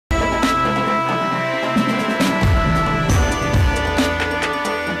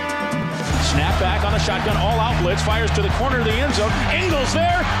shotgun, all-out blitz, fires to the corner of the end zone. Engel's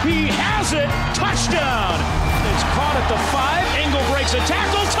there. He has it. Touchdown. It's caught at the 5. Engel breaks a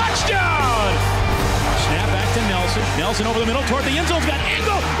tackle. Touchdown. Snap back to Nelson. Nelson over the middle toward the end zone. Got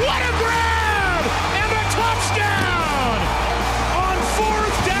Engel. What a grab! And a touchdown! On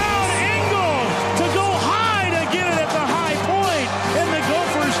 4th down, Engel to go high to get it at the high point, and the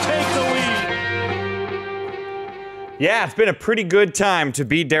Gophers take the lead. Yeah, it's been a pretty good time to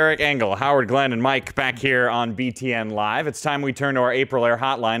be Derrick Engel. Howard, Glenn, and Mike back here on BTN Live. It's time we turn to our April Air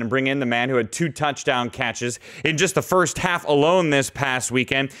hotline and bring in the man who had 2 touchdown catches in just the first half alone this past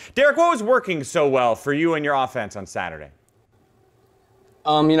weekend. Derrick, what was working so well for you and your offense on Saturday?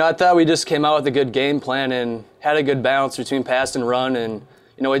 I thought we just came out with a good game plan and had a good balance between pass and run. And,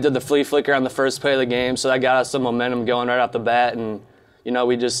 we did the flea flicker on the first play of the game, so that got us some momentum going right off the bat. And,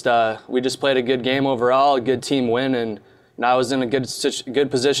 we just played a good game overall, a good team win. And, I was in a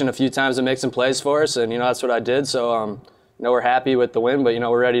good position a few times to make some plays for us, and, that's what I did. So, we're happy with the win, but,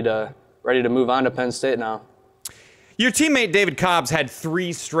 we're ready to move on to Penn State now. Your teammate David Cobb's had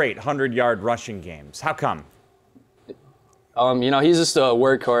 3 straight 100-yard rushing games. How come? He's just a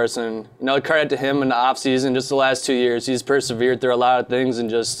workhorse, and, credit to him in the offseason, just the last 2 years. He's persevered through a lot of things and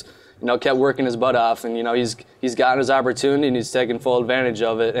just, kept working his butt off. And, he's gotten his opportunity, and he's taken full advantage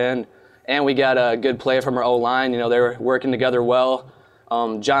of it. And we got a good play from our O-line. They were working together well.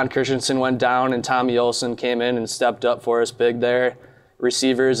 John Christensen went down, and Tommy Olson came in and stepped up for us big there.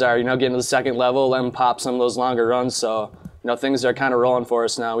 Receivers are, getting to the second level, let them pop some of those longer runs. So, things are kind of rolling for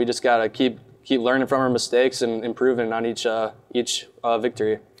us now. We just got to keep learning from our mistakes and improving on each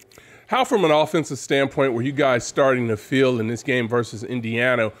victory. How, from an offensive standpoint, were you guys starting to feel in this game versus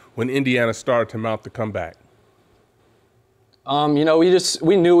Indiana when Indiana started to mount the comeback?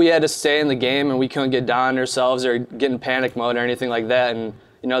 We knew we had to stay in the game and we couldn't get down on ourselves or get in panic mode or anything like that. And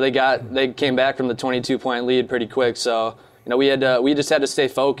they came back from the 22-point lead pretty quick. So we just had to stay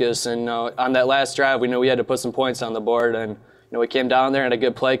focused. And on that last drive, we knew we had to put some points on the board. And we came down there and a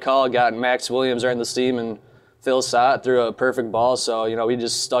good play call, got Max Williams right in the seam, and Phil Sott threw a perfect ball. So, we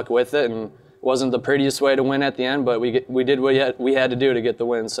just stuck with it, and it wasn't the prettiest way to win at the end, but we did what we had to do to get the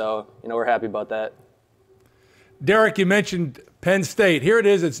win. So, we're happy about that. Derrick, you mentioned Penn State. Here it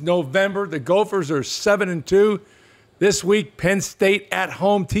is. It's November. The Gophers are 7-2. This week, Penn State at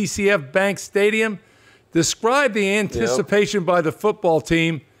home, TCF Bank Stadium. Describe the anticipation by the football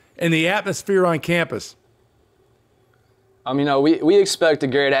team and the atmosphere on campus. We expect a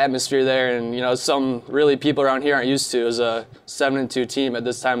great atmosphere there, and, some really people around here aren't used to as a 7-2 team at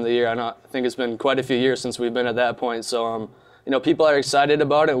this time of the year. I think it's been quite a few years since we've been at that point. So, people are excited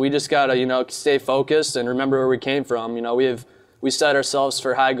about it. We just got to, stay focused and remember where we came from. We set ourselves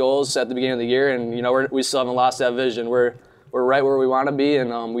for high goals at the beginning of the year, and, we still haven't lost that vision. We're right where we want to be,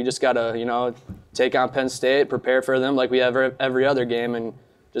 and we just got to, take on Penn State, prepare for them like we have every other game, and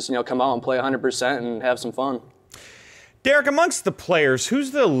just, come out and play 100% and have some fun. Derrick, amongst the players,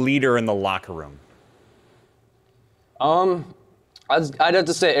 who's the leader in the locker room? I'd have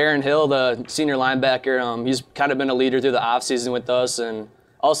to say Aaron Hill, the senior linebacker. He's kind of been a leader through the offseason with us, and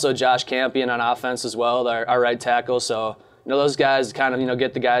also Josh Campion on offense as well, our right tackle. So, those guys kind of,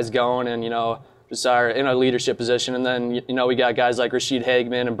 get the guys going and, just are in a leadership position. And then, we got guys like Rashid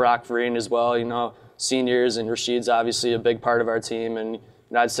Hagman and Brock Vereen as well, seniors, and Rashid's obviously a big part of our team. And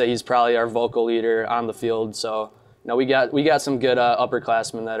I'd say he's probably our vocal leader on the field. So, we got some good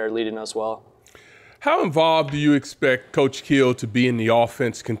upperclassmen that are leading us well. How involved do you expect Coach Kill to be in the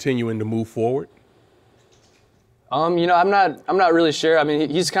offense continuing to move forward? I'm not really sure.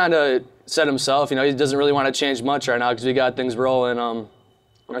 He's kind of said himself, he doesn't really want to change much right now because we got things rolling.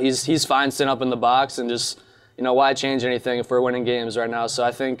 He's fine sitting up in the box and just, why change anything if we're winning games right now? So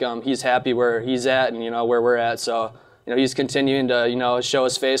I think he's happy where he's at and, where we're at. So, he's continuing to, show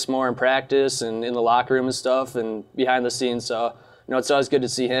his face more in practice and in the locker room and stuff and behind the scenes. So, it's always good to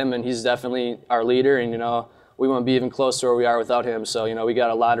see him, and he's definitely our leader. And, we wouldn't be even close to where we are without him. So, we got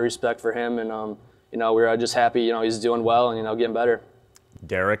a lot of respect for him, and, we're just happy, he's doing well and, getting better.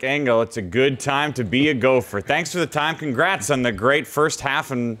 Derrick Engel, it's a good time to be a Gopher. Thanks for the time. Congrats on the great first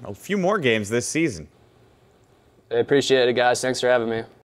half and a few more games this season. I appreciate it, guys. Thanks for having me.